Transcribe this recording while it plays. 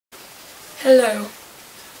Hello,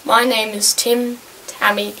 my name is Tim,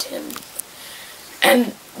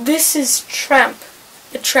 and this is Tramp,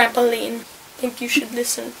 the trampoline. I think you should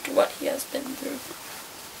listen to what he has been through.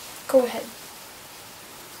 Go ahead.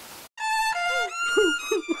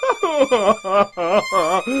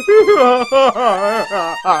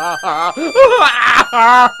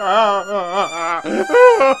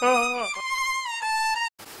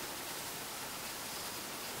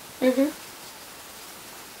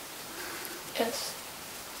 Yes.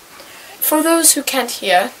 For those who can't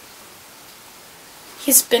hear,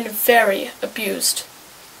 he's been very abused.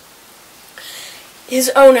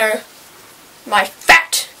 His owner, my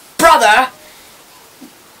fat brother,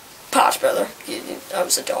 part brother, I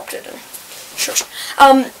was adopted and shush.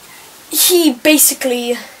 He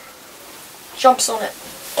basically jumps on it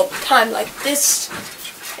all the time like this.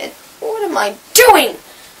 And what am I doing?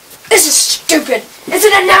 This is stupid. It's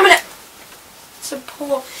an inanimate. It's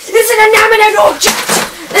an inanimate object.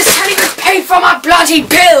 This can't even pay for my bloody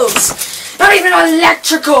bills. Not even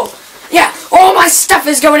electrical. Yeah, all my stuff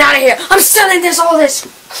is going out of here. I'm selling all this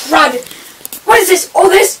crud. What is this? All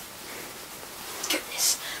this?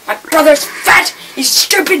 Goodness. My brother's fat. He's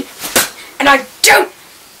stupid. And I don't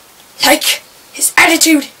like his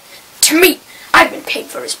attitude to me. I've been paid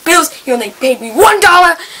for his bills. He only paid me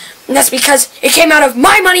 $1. And that's because it came out of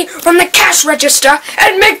my money from the cash register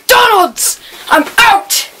at McDonald's. I'm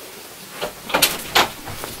out.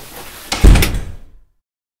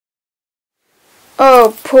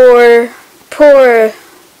 Oh, poor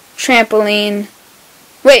trampoline.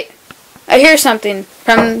 Wait, I hear something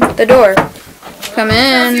from the door. Come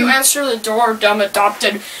in. If you answer the door, dumb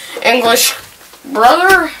adopted English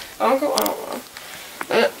brother, uncle, I don't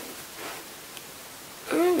know.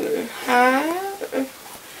 Hi.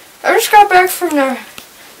 I just got back from the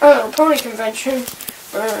pony convention.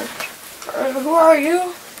 Who are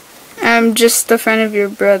you? I'm just a friend of your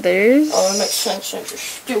brother's. Oh, that makes sense since you're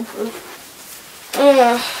stupid.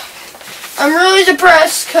 I'm really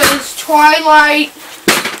depressed because Twilight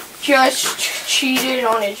just cheated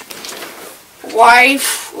on his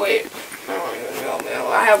wife. Wait, I don't even know.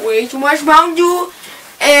 I have way too much Mountain Dew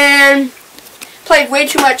and played way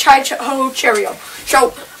too much Hi-Ho Cheerio.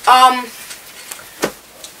 So,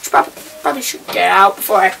 probably should get out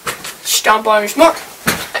before I stomp on his mark.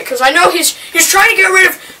 Because I know he's trying to get rid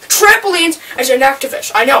of trampolines as an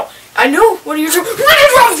activist. I know. What are you doing?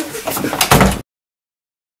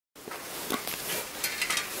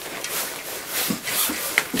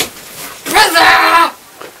 Brother!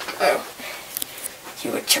 Oh.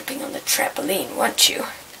 You were jumping on the trampoline, weren't you?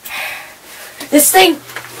 This thing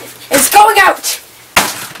is going out!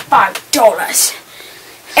 $5.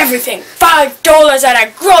 Everything. $5 at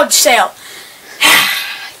a garage sale.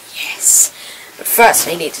 Yes. But first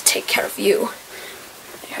I need to take care of you.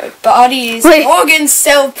 Her body's organs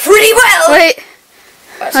sell pretty well. Wait.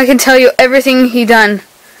 What? I can tell you everything he done.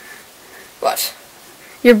 What?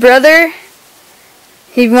 Your brother,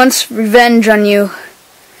 he wants revenge on you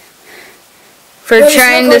for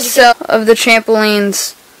trying to sell of the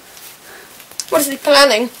trampolines. What is he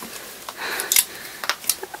planning?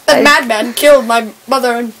 That madman killed my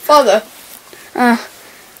mother and father.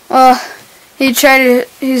 Well, he's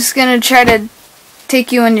gonna try to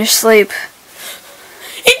take you in your sleep.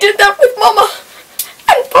 He did that with Mama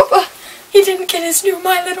and Papa. He didn't get his new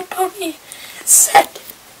My Little Pony set.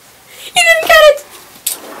 He didn't get it.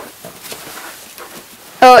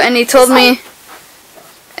 Oh, and he told me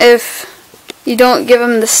if you don't give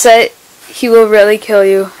him the set, he will really kill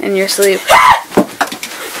you in your sleep.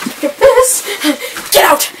 Get this. Get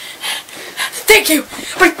out. Thank you,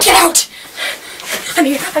 but get out. I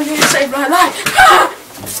need to save my life.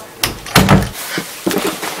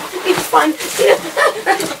 I need to find...